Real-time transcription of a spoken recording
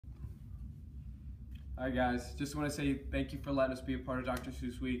All right, guys, just want to say thank you for letting us be a part of Dr.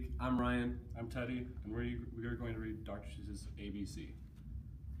 Seuss Week. I'm Ryan. I'm Teddy, and we are going to read Dr. Seuss's ABC.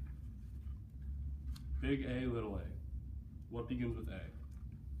 Big A, little a. What begins with A?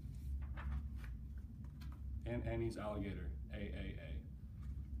 Aunt Annie's alligator, A.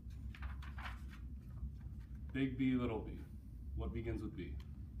 Big B, little b. What begins with B?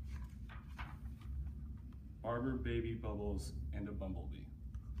 Barber, baby, bubbles, and a bumblebee.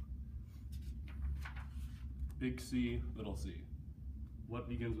 Big C, little c. What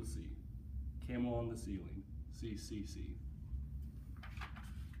begins with C? Camel on the ceiling, C.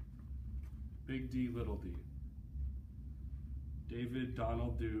 Big D, little d. David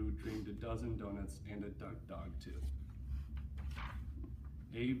Donald Do dreamed a dozen donuts and a duck dog too.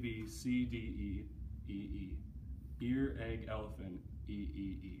 A, B, C, D, E. Ear, egg, elephant,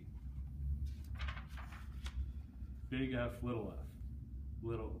 E. Big F, little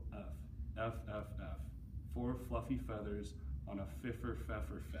f. F. 4 fluffy feathers on a fiffer,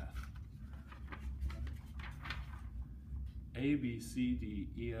 feffer, feff. A, B, C, D,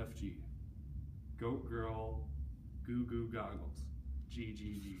 E, F, G. Goat girl, goo goo goggles,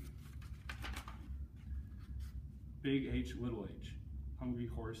 G. Big H, little h. Hungry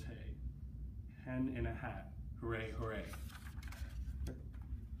horse, hay. Hen in a hat, hooray, hooray.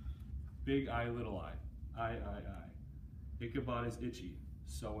 Big I, little I. Ichabod is itchy,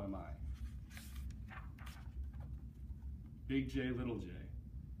 so am I. Big J, little j.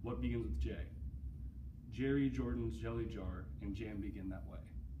 What begins with J? Jerry Jordan's jelly jar and jam begin that way.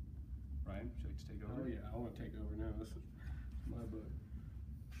 Ryan, would you like to take over? Oh yeah, I want to take over now. This is my book.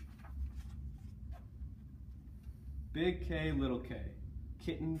 Big K, little k.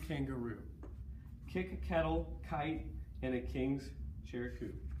 Kitten, kangaroo. Kick a kettle, kite, and a king's chair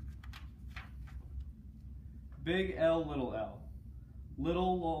coup. Big L, little l.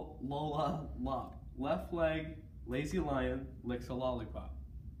 Little Lola lop. Left leg, lazy lion, licks a lollipop.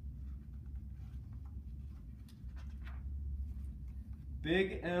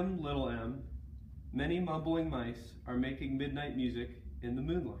 Big M, little m. Many mumbling mice are making midnight music in the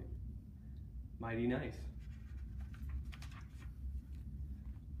moonlight. Mighty nice.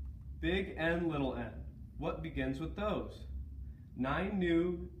 Big N, little n. What begins with those? 9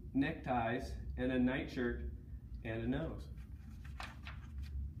 new neckties and a nightshirt and a nose.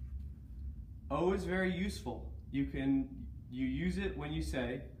 O is very useful. You use it when you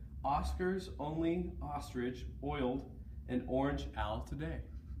say, Oscar's only ostrich oiled an orange owl today.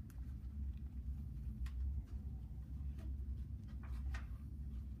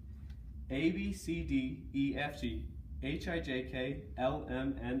 A, B, C, D, E, F, G, H, I, J, K, L,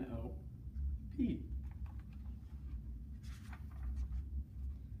 M, N, O, P.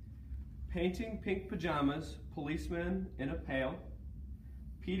 Painting pink pajamas, policeman in a pail,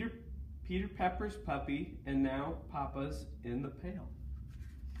 Peter Pepper's puppy, and now Papa's in the pail.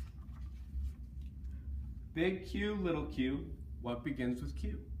 Big Q, little q, what begins with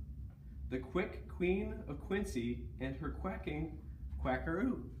Q? The quick queen of Quincy and her quacking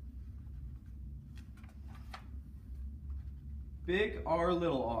quackaroo. Big R,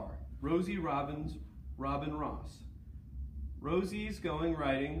 little r, Rosie Robin Ross. Rosie's going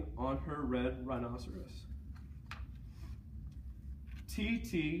riding on her red rhinoceros.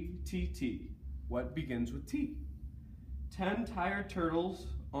 T, what begins with T? 10 tired turtles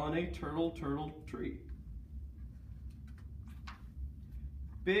on a turtle tree.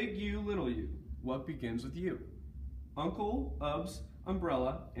 Big U, little u, what begins with U? Uncle Ub's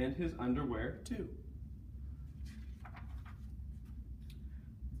umbrella and his underwear too.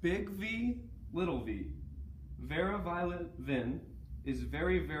 Big V, little v, Vera Violet Vin is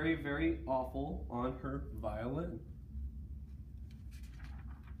very, very, very awful on her violin.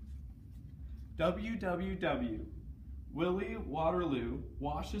 WWW, Willie Waterloo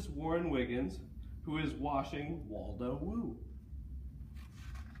washes Warren Wiggins, who is washing Waldo Woo.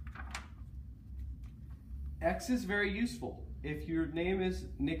 X is very useful if your name is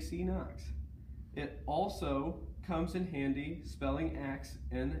Nixie Knox. It also comes in handy spelling axe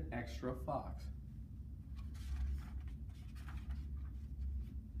and extra fox.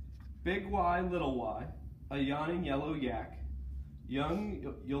 Big Y, little y, a yawning yellow yak.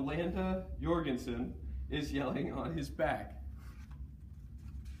 Young Yolanda Jorgensen is yelling on his back.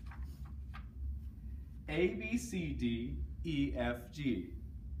 A, B, C, D, E, F, G,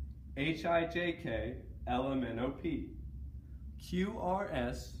 H, I, J, K, L, M, N, O, P, Q, R,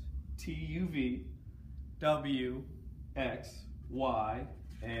 S, T, U, V, W, X, Y,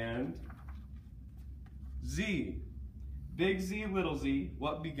 and Z. Big Z, little z,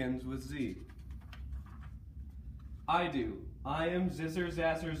 what begins with Z? I do. I am Zizzer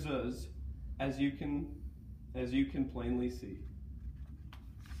Zazzer Zuz, as you can plainly see.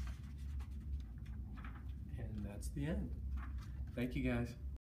 And that's the end. Thank you, guys.